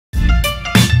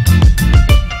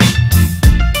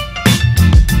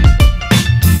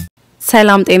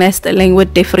ሰላም ጤና ይስጥልኝ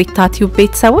ውድ የፍሪታ ቲዩብ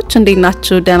ቤተሰቦች እንዴት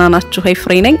ናችሁ ደህና ናችሁ ሆይ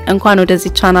ፍሬ ነኝ እንኳን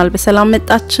ወደዚህ ቻናል በሰላም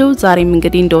መጣችሁ ዛሬም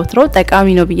እንግዲህ እንደወትሮ ጠቃሚ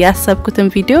ነው ብዬ ያሰብኩትን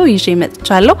ቪዲዮ ይዤ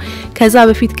መጥቻለሁ ከዛ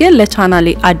በፊት ግን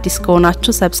ለቻናሌ አዲስ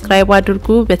ከሆናችሁ ሰብስክራይብ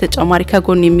አድርጉ በተጨማሪ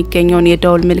ከጎን የሚገኘውን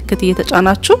የደውል ምልክት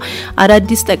እየተጫናችሁ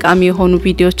አዳዲስ ጠቃሚ የሆኑ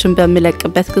ቪዲዮዎችን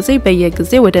በመለቅበት ጊዜ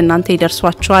በየጊዜው ወደ እናንተ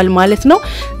ይደርሷችኋል ማለት ነው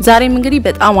ዛሬም እንግዲህ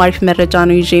በጣም አሪፍ መረጃ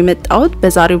ነው ይዤ መጣሁት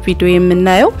በዛሬው ቪዲዮ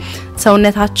የምናየው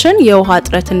ሰውነታችን የውሃ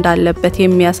እጥረት እንዳለበት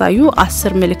የሚያሳዩ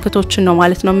 10 ምልክቶችን ነው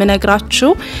ማለት ነው ምነግራችሁ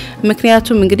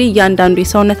ምክንያቱም እንግዲህ እያንዳንዱ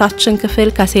የሰውነታችን ክፍል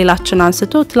ከሴላችን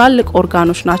አንስቶ ትላልቅ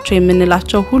ኦርጋኖች ናቸው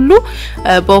የምንላቸው ሁሉ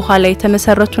በውሃ ላይ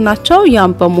ተመሰረቱ ናቸው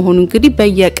ያም በመሆኑ እንግዲህ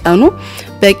በየቀኑ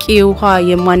በቂ ውሃ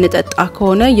የማንጠጣ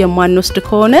ከሆነ የማንወስድ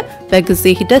ከሆነ በጊዜ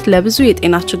ሂደት ለብዙ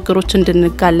የጤና ችግሮች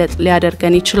እንድንጋለጥ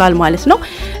ሊያደርገን ይችላል ማለት ነው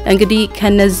እንግዲህ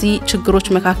ከነዚህ ችግሮች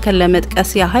መካከል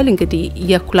ለመጥቀስ ያህል እንግዲህ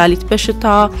የኩላሊት በሽታ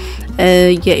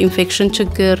የኢንፌክሽን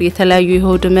ችግር የተለያዩ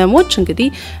የሆድ ህመሞች እንግዲህ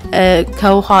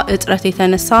ከውሃ እጥረት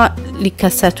የተነሳ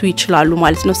ሊከሰቱ ይችላሉ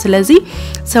ማለት ነው ስለዚህ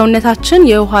ሰውነታችን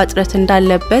የውሃ እጥረት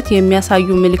እንዳለበት የሚያሳዩ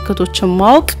ምልክቶችን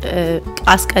ማወቅ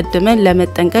አስቀድመን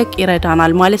ለመጠንቀቅ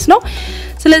ይረዳናል ማለት ነው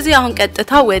ስለዚህ አሁን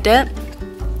ቀጥታ ወደ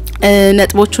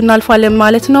ነጥቦቹ እናልፋለን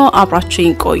ማለት ነው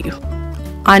አብራችሁኝ ቆዩ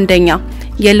አንደኛ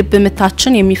የልብ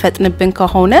ምታችን የሚፈጥንብን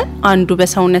ከሆነ አንዱ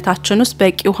በሰውነታችን ውስጥ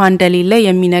በቂ ውሃ እንደሌለ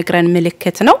የሚነግረን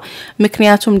ምልክት ነው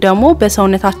ምክንያቱም ደግሞ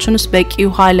በሰውነታችን ውስጥ በቂ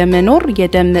ውሃ ለመኖር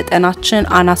የደም መጠናችን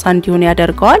አናሳ እንዲሆን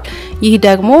ያደርጋል ይህ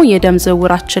ደግሞ የደም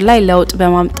ዝውውራችን ላይ ለውጥ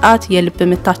በማምጣት የልብ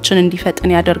ምታችን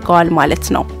እንዲፈጥን ያደርጋል ማለት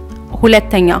ነው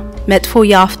ሁለተኛ መጥፎ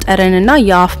የአፍ ጠረንና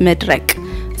የአፍ መድረቅ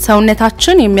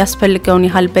ሰውነታችን የሚያስፈልገውን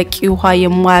ያህል በቂ ውሃ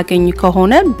የማያገኝ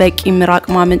ከሆነ በቂ ምራቅ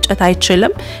ማመንጨት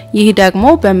አይችልም ይህ ደግሞ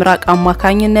በምራቅ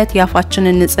አማካኝነት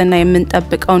ያፋችንን ንጽህና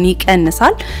የምንጠብቀውን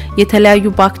ይቀንሳል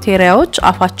የተለያዩ ባክቴሪያዎች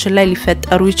አፋችን ላይ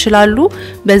ሊፈጠሩ ይችላሉ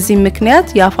በዚህ ምክንያት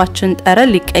ያፋችን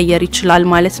ጠረን ሊቀየር ይችላል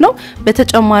ማለት ነው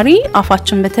በተጨማሪ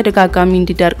አፋችን በተደጋጋሚ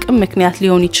እንዲደርቅ ምክንያት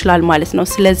ሊሆን ይችላል ማለት ነው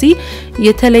ስለዚህ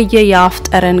የተለየ የአፍ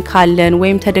ጠረን ካለን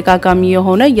ወይም ተደጋጋሚ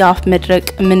የሆነ የአፍ መድረቅ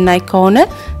ምናይ ከሆነ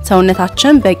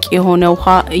ሰውነታችን በቂ የሆነ ውሃ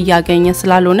እያገኘ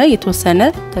ስላልሆነ የተወሰነ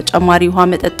ተጨማሪ ውሃ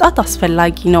መጠጣት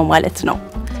አስፈላጊ ነው ማለት ነው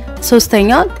ሶስተኛ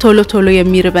ቶሎ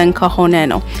የሚርበን ከሆነ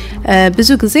ነው ብዙ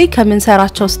ጊዜ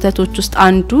ከመንሰራቸው ስተቶች ውስጥ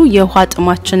አንዱ የውሃ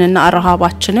ጥማችንና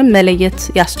ረሃባችንን መለየት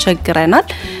ያስቸግረናል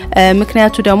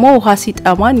ምክንያቱ ደግሞ ውሃ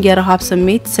ሲጠማን የረሃብ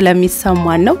ስሜት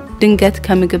ስለሚሰማን ነው ድንገት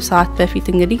ከምግብ ሰዓት በፊት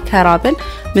እንግዲህ ከራበን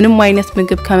ምንም አይነት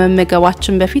ምግብ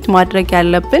ከመመገባችን በፊት ማድረግ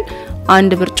ያለብን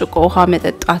አንድ ብርጭቆ ውሃ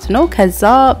መጠጣት ነው ከዛ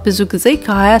ብዙ ጊዜ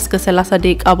ከ20 እስከ 30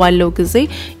 ደቂቃ ባለው ጊዜ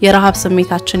የረሃብ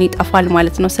ስሜታችን ይጠፋል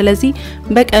ማለት ነው ስለዚህ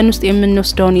በቀን ውስጥ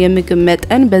የምንወስደውን የምግብ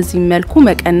መጠን በዚህ መልኩ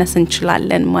መቀነስ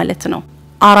እንችላለን ማለት ነው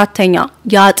አራተኛ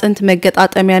የአጥንት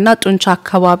መገጣጠሚያና ጡንቻ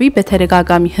አካባቢ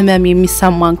በተደጋጋሚ ህመም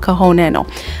የሚሰማን ከሆነ ነው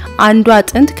አንዱ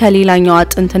አጥንት ከሌላኛው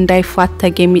አጥንት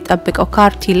እንዳይፋተግ የሚጠብቀው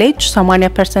ካርቲሌጅ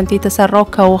 80% የተሰራው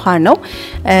ከውሃ ነው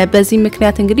በዚህ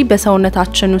ምክንያት እንግዲህ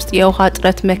በሰውነታችን ውስጥ የውሃ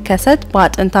እጥረት መከሰት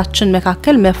በአጥንታችን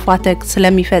መካከል መፋተግ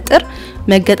ስለሚፈጥር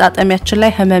መገጣጠሚያችን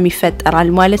ላይ ህመም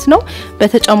ይፈጠራል ማለት ነው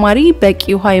በተጨማሪ በቂ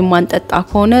ውሃ የማንጠጣ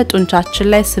ከሆነ ጡንቻችን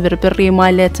ላይ ስብርብር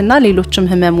ማለትና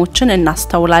ሌሎችም ህመሞችን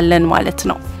እናስተውላለን ማለት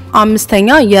ነው አምስተኛ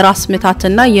የራስ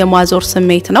ምታትና የማዞር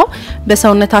ስሜት ነው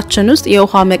በሰውነታችን ውስጥ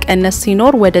የውሃ መቀነስ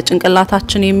ሲኖር ወደ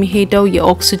ጭንቅላታችን የሚሄደው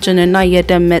የኦክሲጅንና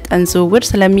የደም መጠን ዝውውር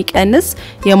ስለሚቀንስ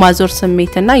የማዞር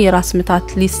ስሜትና የራስ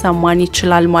ምታት ሊሰማን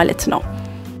ይችላል ማለት ነው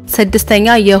ስድስተኛ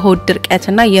የሆድ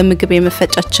ድርቀትና የምግብ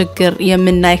የመፈጨት ችግር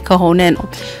የምናይ ከሆነ ነው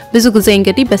ብዙ ጊዜ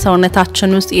እንግዲህ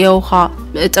በሰውነታችን ውስጥ የውሃ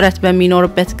እጥረት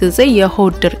በሚኖርበት ጊዜ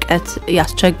የሆድ ድርቀት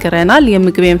ያስቸግረናል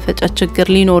የምግብ የመፈጨት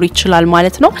ችግር ሊኖር ይችላል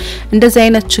ማለት ነው እንደዚህ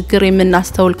አይነት ችግር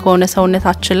የምናስተውል ከሆነ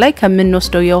ሰውነታችን ላይ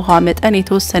ከምንወስደው የውሃ መጠን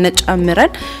የተወሰነ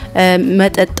ጨምረን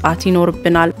መጠጣት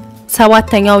ይኖርብናል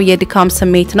ሰባተኛው የድካም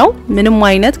ስሜት ነው ምንም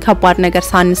አይነት ከባድ ነገር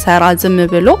ሳንሰራ ዝም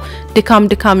ብሎ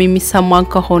ድካም የሚሰማን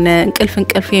ከሆነ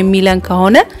እንቅልፍ የሚለን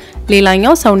ከሆነ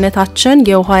ሌላኛው ሰውነታችን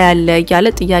የውሃ ያለ ያለ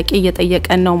ጥያቄ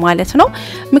እየጠየቀን ነው ማለት ነው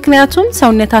ምክንያቱም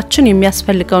ሰውነታችን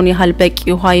የሚያስፈልገውን ያህል በቂ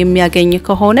ውሃ የሚያገኝ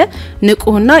ከሆነ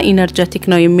ንቁና ኢነርጂቲክ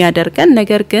ነው የሚያደርገን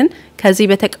ነገር ግን ከዚህ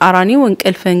በተቃራኒው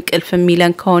እንቅልፍ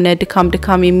የሚለን ከሆነ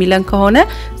ድካም የሚለን ከሆነ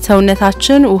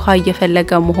ሰውነታችን ውሃ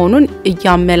እየፈለገ መሆኑን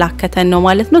እያመላከተን ነው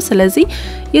ማለት ነው ስለዚህ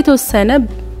የተወሰነ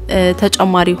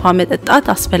ተጨማሪ ውሃ መጠጣት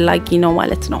አስፈላጊ ነው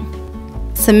ማለት ነው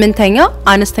 8ኛ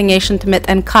አነስተኛ የሽንት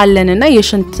መጠን ካለንና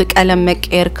የሽንት ቀለም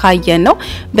መቀየር ካየን ነው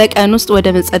በቀን ውስጥ ወደ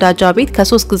መጸዳጃ ቤት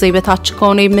ከ3 ጊዜ በታች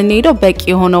ከሆነ የምንሄደው በቂ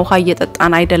የሆነ ውሃ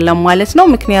እየጠጣን አይደለም ማለት ነው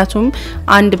ምክንያቱም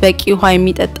አንድ በቂ ውሃ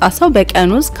የሚጠጣ ሰው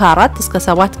በቀን ውስጥ ከ4 እስከ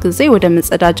 7 ጊዜ ወደ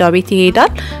መጸዳጃ ቤት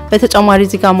ይሄዳል በተጨማሪ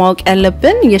እዚህ ጋር ማወቅ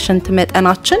ያለብን የሽንት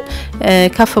መጠናችን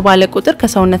ከፍ ባለ ቁጥር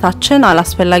ከሰውነታችን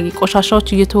አላስፈላጊ ቆሻሻዎች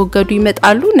እየተወገዱ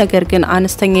ይመጣሉ ነገር ግን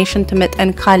አነስተኛ የሽንት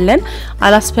መጠን ካለን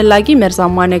አላስፈላጊ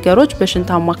መርዛማ ነገሮች በሽንት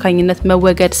አማካኝነት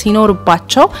መወገድ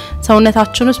ሲኖርባቸው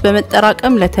ሰውነታችን ውስጥ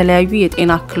በመጠራቀም ለተለያዩ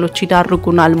የጤና እክሎች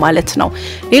ይዳርጉናል ማለት ነው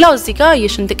ሌላው እዚህ ጋር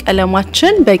የሽንት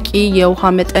ቀለማችን በቂ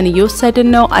የውሃ መጠን እየወሰድን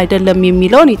ነው አይደለም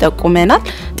የሚለውን ይጠቁመናል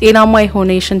ጤናማ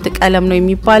የሆነ የሽንት ቀለም ነው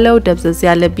የሚባለው ደብዘዝ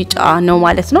ያለ ቢጫ ነው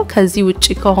ማለት ነው ከዚህ ውጪ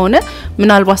ከሆነ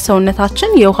ምናልባት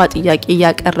ሰውነታችን የውሃ ጥያቄ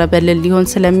ያቀረበልን ሊሆን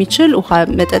ስለሚችል ውሃ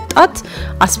መጠጣት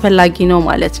አስፈላጊ ነው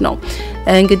ማለት ነው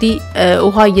እንግዲህ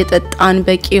ውሃ እየጠጣን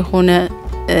በቂ የሆነ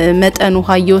መጠን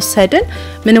ውሃ እየወሰድን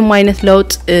ምንም አይነት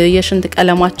ለውጥ የሽንት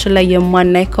ቀለማችን ላይ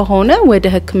የማናይ ከሆነ ወደ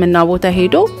ህክምና ቦታ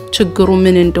ሄዶ ችግሩ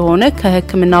ምን እንደሆነ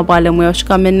ከህክምና ባለሙያዎች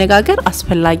ጋር መነጋገር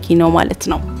አስፈላጊ ነው ማለት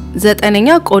ነው 9ኛ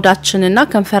ቆዳችንና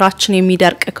ከንፈራችን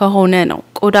የሚደርቅ ከሆነ ነው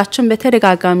ቆዳችን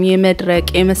በተደጋጋሚ የመድረቅ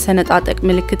የመሰነጣጠቅ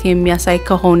ምልክት የሚያሳይ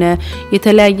ከሆነ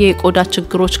የተለያየ የቆዳ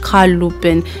ችግሮች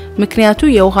ካሉብን ምክንያቱ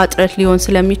የውሃ እጥረት ሊሆን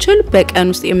ስለሚችል በቀን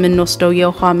ውስጥ የምንወስደው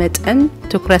የውሃ መጠን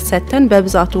ትኩረት ሰጥተን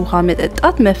በብዛት ውሃ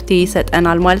መጠጣት መፍትሄ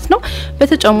ይሰጠናል ማለት ነው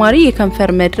በተጨማሪ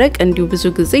የከንፈር መድረቅ እንዲሁ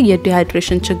ብዙ ጊዜ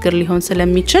የዲሃይድሬሽን ችግር ሊሆን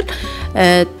ስለሚችል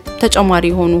ተጨማሪ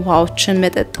የሆኑ ውሃዎችን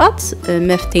መጠጣት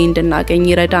መፍትሄ እንድናገኝ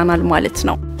ይረዳናል ማለት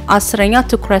ነው 10ኛ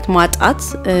ትኩረት ማጣት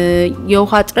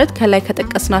የውሃ እጥረት ከላይ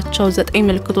ከጠቀስናቸው 9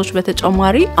 ምልክቶች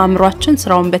በተጨማሪ አምሯችን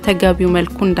ስራውን በተገቢው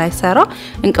መልኩ እንዳይሰራ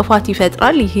እንቅፋት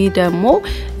ይፈጥራል ይሄ ደግሞ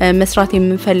መስራት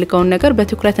የምንፈልገው ነገር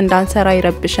በትኩረት እንዳንሰራ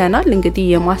ይረብሸናል እንግዲህ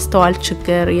የማስተዋል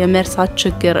ችግር የመርሳት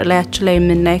ችግር ላያችን ላይ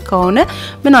የምናይ ከሆነ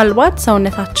ምናልባት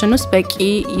ሰውነታችን ውስጥ በቂ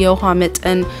የውሃ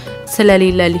መጠን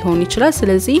ስለሌለ ሊሆን ይችላል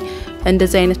ስለዚህ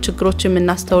እንደዚህ አይነት ችግሮች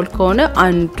የምናስተውል ከሆነ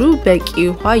አንዱ በቂ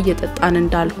ውሃ እየጠጣን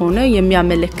እንዳልሆነ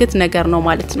የሚያመለክት ነገር ነው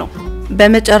ማለት ነው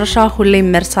በመጨረሻ ሁሌም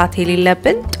መርሳት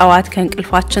የሌለብን ጠዋት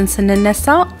ከእንቅልፋችን ስንነሳ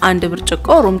አንድ ብርጭቆ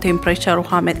ሩም ቴምፕሬቸር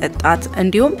ውሃ መጠጣት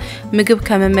እንዲሁም ምግብ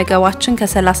ከመመገባችን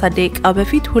ከ30 ደቂቃ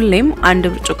በፊት ሁሌም አንድ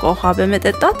ብርጭቆ ውሃ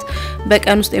በመጠጣት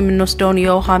በቀን ውስጥ የምንወስደውን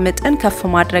የውሃ መጠን ከፍ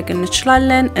ማድረግ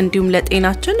እንችላለን እንዲሁም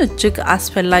ለጤናችን እጅግ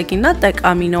አስፈላጊና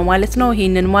ጠቃሚ ነው ማለት ነው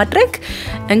ይሄንን ማድረግ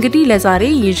እንግዲህ ለዛሬ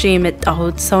ይዤ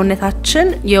የመጣሁት ሰውነታችን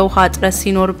የውሃ እጥረት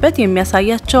ሲኖርበት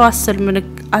የሚያሳያቸው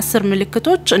 10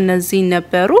 ምልክቶች እነዚህ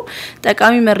ነበሩ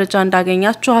ጠቃሚ መረጃ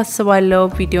እንዳገኛችሁ አስባለሁ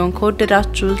ቪዲዮን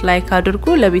ከወደዳችሁ ላይክ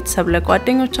አድርጉ ለቤተሰብ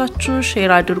ለጓደኞቻችሁ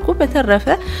ሼር አድርጉ በተረፈ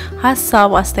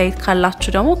ሐሳብ አስተያየት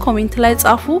ካላችሁ ደግሞ ኮሜንት ላይ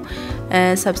ጻፉ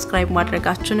ሰብስክራይብ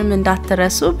ማድረጋችሁንም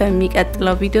እንዳትረሱ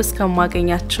በሚቀጥለው ቪዲዮ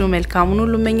እስከማገኛችሁ መልካሙን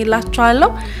ሁሉ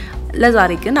እመኝላችኋለሁ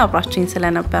ለዛሬ ግን አብራችሁኝ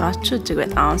ስለነበራችሁ እጅግ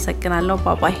በጣም አመሰግናለሁ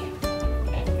ባይ